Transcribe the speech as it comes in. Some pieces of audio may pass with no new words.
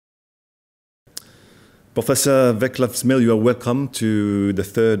Professor Vaclav Smil, you are welcome to the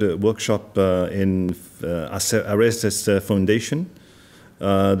third workshop in Arestes Foundation.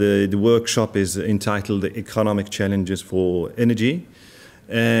 The workshop is entitled Economic Challenges for Energy,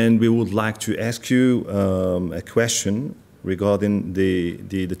 and we would like to ask you a question regarding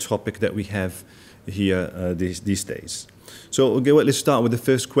the topic that we have here these days. So okay, well, let's start with the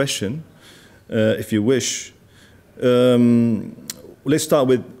first question, if you wish. Let's start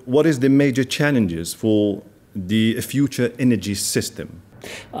with what is the major challenges for the future energy system?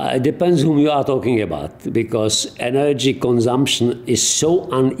 It depends whom you are talking about, because energy consumption is so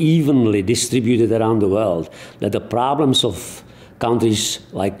unevenly distributed around the world that the problems of countries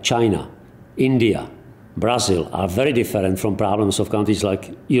like China, India, Brazil are very different from problems of countries like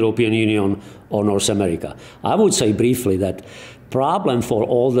European Union or North America. I would say briefly that problem for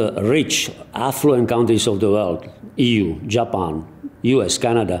all the rich, affluent countries of the world, EU, Japan, US,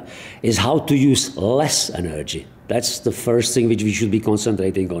 Canada, is how to use less energy. That's the first thing which we should be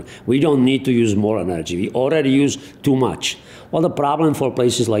concentrating on. We don't need to use more energy. We already use too much. Well, the problem for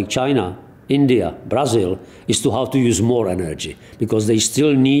places like China, India, Brazil, is to how to use more energy, because they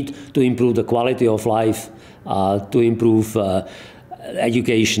still need to improve the quality of life, to improve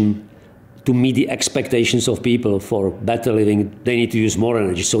education, to meet the expectations of people for better living. They need to use more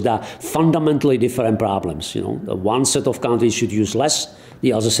energy. So there are fundamentally different problems. You know, the one set of countries should use less,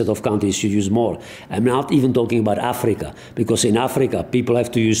 the other set of countries should use more. I'm not even talking about Africa, because in Africa people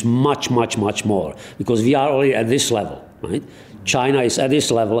have to use much, much, much more, because we are already at this level, right? China is at this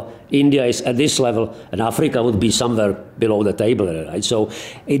level, India is at this level, and Africa would be somewhere below the table, right? So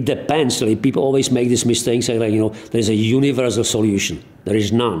it depends. Really. People always make this mistake, saying, like, you know, there's a universal solution. There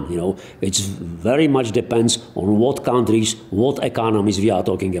is none. You know, it's very much depends on what countries, what economies we are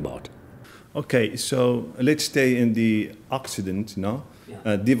talking about. Okay, so let's stay in the Occident, no?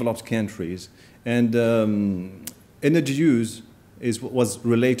 Yeah. Developed countries, and energy use was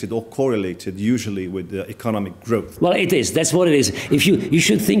related or correlated usually with the economic growth. Well, it is. That's what it is. If you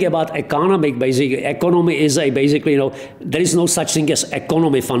should think about economic, basically, economy is basically, you know, there is no such thing as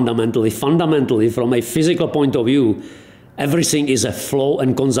economy fundamentally. Fundamentally, from a physical point of view, everything is a flow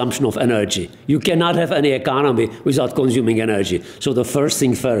and consumption of energy. You cannot have any economy without consuming energy. So the first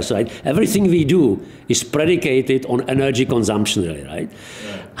thing first, right? Everything we do is predicated on energy consumption, really, right?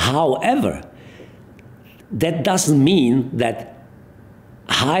 Yeah. However, that doesn't mean that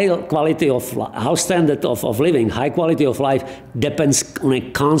high quality of house standard of living, high quality of life depends on a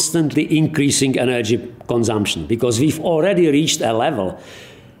constantly increasing energy consumption, because we've already reached a level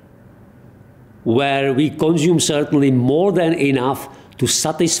where we consume certainly more than enough to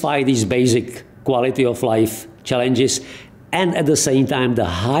satisfy these basic quality of life challenges, and at the same time the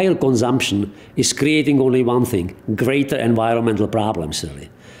higher consumption is creating only one thing: greater environmental problems, really.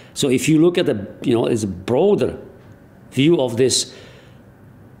 So if you look at the, you know, it's a broader view of this,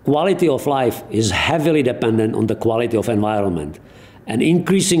 quality of life is heavily dependent on the quality of environment, and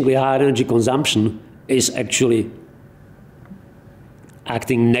increasingly higher energy consumption is actually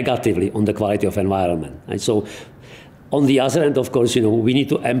acting negatively on the quality of environment. And so on the other end, of course, you know, we need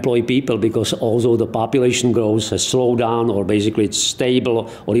to employ people, because although the population growth has slowed down, or basically it's stable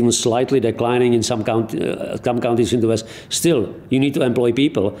or even slightly declining in some countries in the West, still you need to employ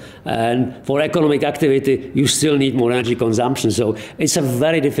people. And for economic activity, you still need more energy consumption. So it's a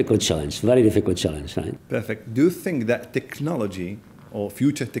very difficult challenge, right? Perfect. Do you think that technology or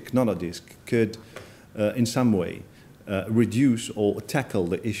future technologies could, in some way, reduce or tackle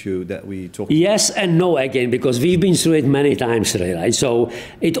the issue that we talked about? Yes and no again, because we've been through it many times, right? So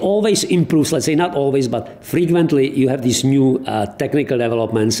it always improves, let's say not always, but frequently you have these new technical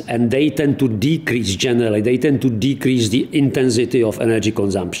developments, and they tend to decrease generally. They tend to decrease the intensity of energy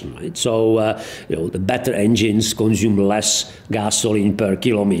consumption, right? So, you know, the better engines consume less gasoline per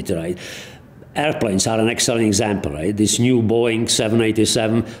kilometer, right? Airplanes are an excellent example, right? This new Boeing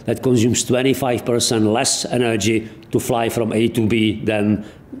 787 that consumes 25% less energy to fly from A to B than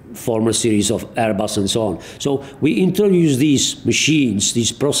former series of Airbus and so on. So we introduce these machines,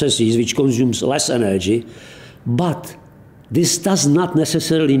 these processes which consumes less energy, but this does not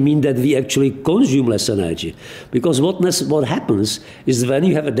necessarily mean that we actually consume less energy, because what happens is when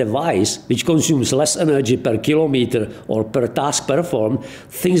you have a device which consumes less energy per kilometer or per task performed,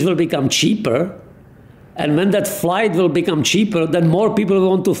 things will become cheaper, and when that flight will become cheaper, then more people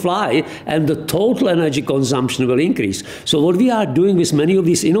will want to fly, and the total energy consumption will increase. So what we are doing with many of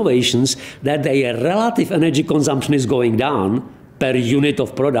these innovations, that the relative energy consumption is going down per unit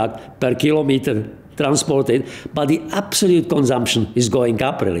of product, per kilometer transported, but the absolute consumption is going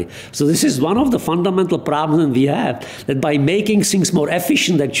up really. So this is one of the fundamental problems we have, that by making things more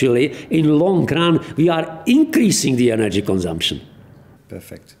efficient actually, in long run, we are increasing the energy consumption.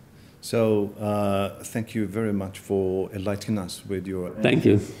 Perfect. So thank you very much for enlightening us with your... Thank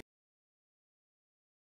you.